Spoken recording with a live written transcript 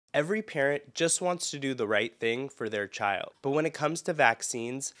Every parent just wants to do the right thing for their child. But when it comes to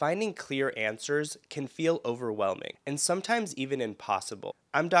vaccines, finding clear answers can feel overwhelming and sometimes even impossible.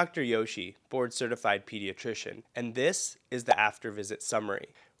 I'm Dr. Yoshi, board-certified pediatrician, and this is the After Visit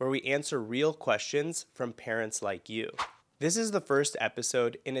Summary, where we answer real questions from parents like you. This is the first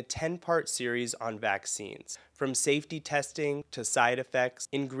episode in a 10-part series on vaccines, from safety testing to side effects,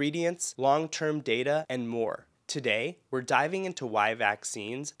 ingredients, long-term data, and more. Today, we're diving into why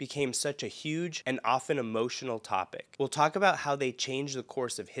vaccines became such a huge and often emotional topic. We'll talk about how they changed the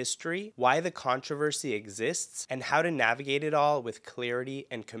course of history, why the controversy exists, and how to navigate it all with clarity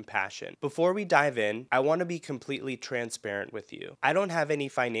and compassion. Before we dive in, I want to be completely transparent with you. I don't have any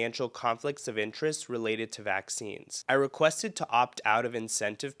financial conflicts of interest related to vaccines. I requested to opt out of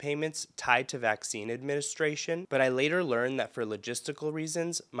incentive payments tied to vaccine administration, but I later learned that for logistical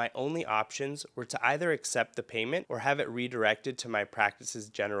reasons, my only options were to either accept the payment or have it redirected to my practice's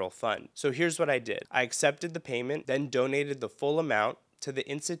general fund. So here's what I did. I accepted the payment, then donated the full amount to the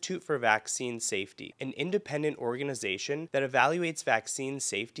Institute for Vaccine Safety, an independent organization that evaluates vaccine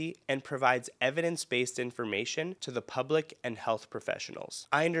safety and provides evidence-based information to the public and health professionals.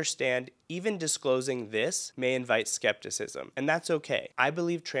 I understand even disclosing this may invite skepticism, and that's okay. I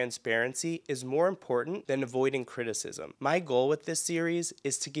believe transparency is more important than avoiding criticism. My goal with this series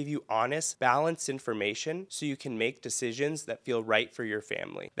is to give you honest, balanced information so you can make decisions that feel right for your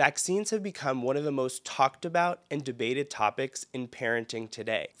family. Vaccines have become one of the most talked about and debated topics in parenting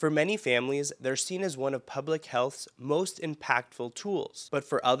today. For many families, they're seen as one of public health's most impactful tools, but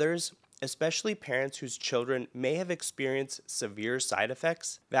for others, especially parents whose children may have experienced severe side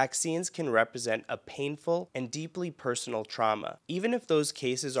effects, vaccines can represent a painful and deeply personal trauma. Even if those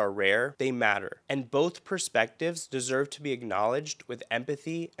cases are rare, they matter, and both perspectives deserve to be acknowledged with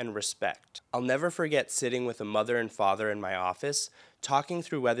empathy and respect. I'll never forget sitting with a mother and father in my office, talking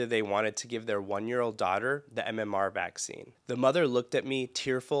through whether they wanted to give their 1-year-old daughter the MMR vaccine. The mother looked at me,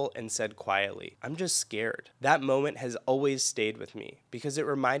 tearful, and said quietly, "I'm just scared." That moment has always stayed with me because it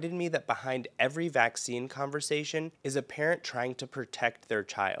reminded me that behind every vaccine conversation is a parent trying to protect their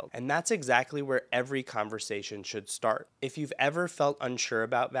child. And that's exactly where every conversation should start. If you've ever felt unsure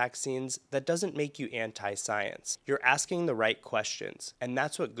about vaccines, that doesn't make you anti-science. You're asking the right questions, and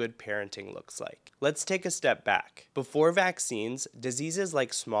that's what good parenting looks like. Let's take a step back. Before vaccines, diseases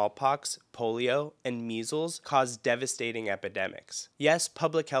like smallpox, polio, and measles caused devastating epidemics. Yes,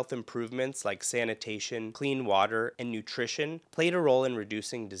 public health improvements like sanitation, clean water, and nutrition played a role in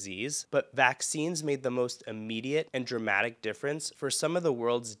reducing disease, but vaccines made the most immediate and dramatic difference for some of the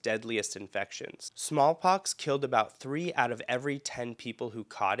world's deadliest infections. Smallpox killed about 3 out of every 10 people who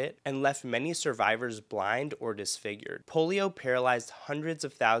caught it and left many survivors blind or disfigured. Polio paralyzed hundreds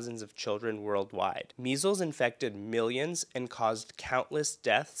of thousands of children worldwide. Measles infected millions and caused countless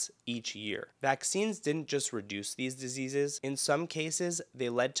deaths each year. Vaccines didn't just reduce these diseases, in some cases, they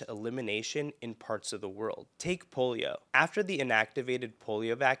led to elimination in parts of the world. Take polio. After the inactivated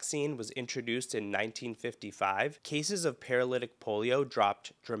polio vaccine was introduced in 1955, cases of paralytic polio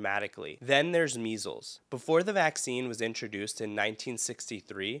dropped dramatically. Then there's measles. Before the vaccine was introduced in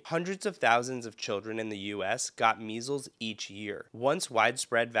 1963, hundreds of thousands of children in the US got measles each year. Once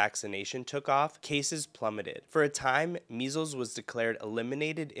widespread vaccination took off, cases plummeted. For a time, measles was declared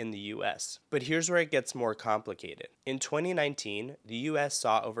eliminated in the US. But here's where it gets more complicated. In 2019, the US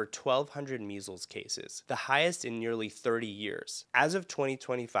saw over 1,200 measles cases, the highest in nearly 30 years. As of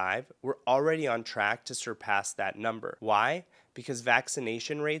 2025, we're already on track to surpass that number. Why? Because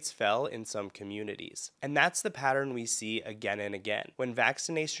vaccination rates fell in some communities. And that's the pattern we see again and again. When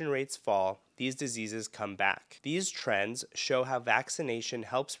vaccination rates fall, these diseases come back. These trends show how vaccination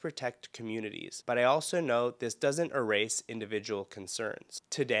helps protect communities, but I also know this doesn't erase individual concerns.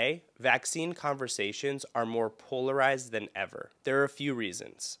 Today, vaccine conversations are more polarized than ever. There are a few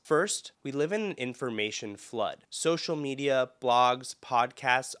reasons. First, we live in an information flood. Social media, blogs,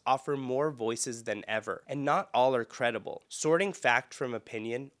 podcasts offer more voices than ever, and not all are credible. Sorting fact from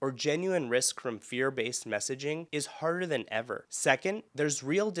opinion or genuine risk from fear-based messaging is harder than ever. Second, there's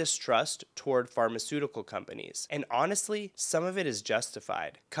real distrust toward pharmaceutical companies. And honestly, some of it is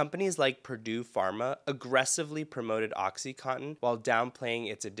justified. Companies like Pharma aggressively promoted OxyContin while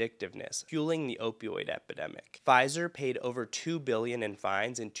downplaying its addictiveness, fueling the opioid epidemic. Pfizer paid over $2 billion in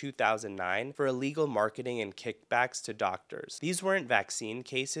fines in 2009 for illegal marketing and kickbacks to doctors. These weren't vaccine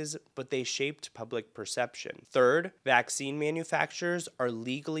cases, but they shaped public perception. Third, vaccine manufacturers are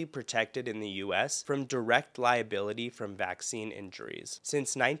legally protected in the US from direct liability from vaccine injuries.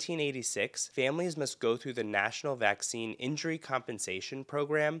 Since 1986, 6, families must go through the National Vaccine Injury Compensation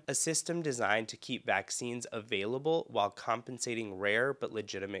Program, a system designed to keep vaccines available while compensating rare but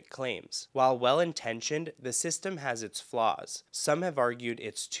legitimate claims. While well-intentioned, the system has its flaws. Some have argued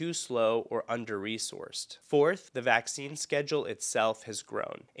it's too slow or under-resourced. Fourth, the vaccine schedule itself has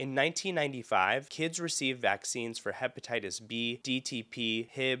grown. In 1995, kids received vaccines for hepatitis B, DTP,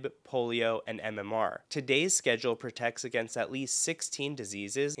 Hib, polio, and MMR. Today's schedule protects against at least 16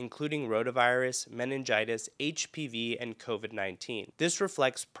 diseases, including rotavirus, meningitis, HPV, and COVID-19. This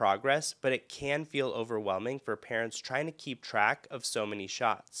reflects progress, but it can feel overwhelming for parents trying to keep track of so many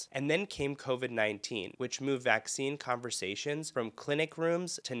shots. And then came COVID-19, which moved vaccine conversations from clinic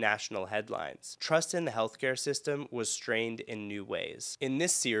rooms to national headlines. Trust in the healthcare system was strained in new ways. In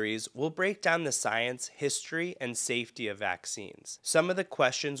this series, we'll break down the science, history, and safety of vaccines. Some of the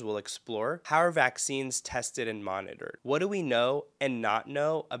questions we'll explore: how are vaccines tested and monitored? What do we know and not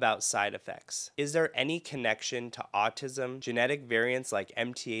know about side effects? Is there any connection to autism, genetic variants like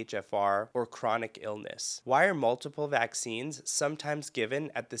MTHFR, or chronic illness? Why are multiple vaccines sometimes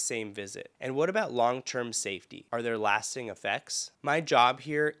given at the same visit? And what about long-term safety? Are there lasting effects? My job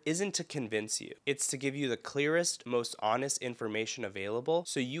here isn't to convince you. It's to give you the clearest, most honest information available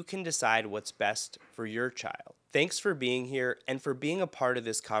so you can decide what's best for your child. Thanks for being here and for being a part of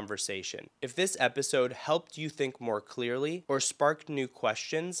this conversation. If this episode helped you think more clearly or sparked new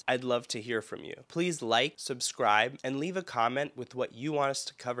questions, I'd love to hear from you. Please like, subscribe, and leave a comment with what you want us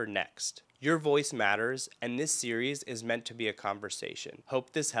to cover next. Your voice matters, and this series is meant to be a conversation.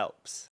 Hope this helps.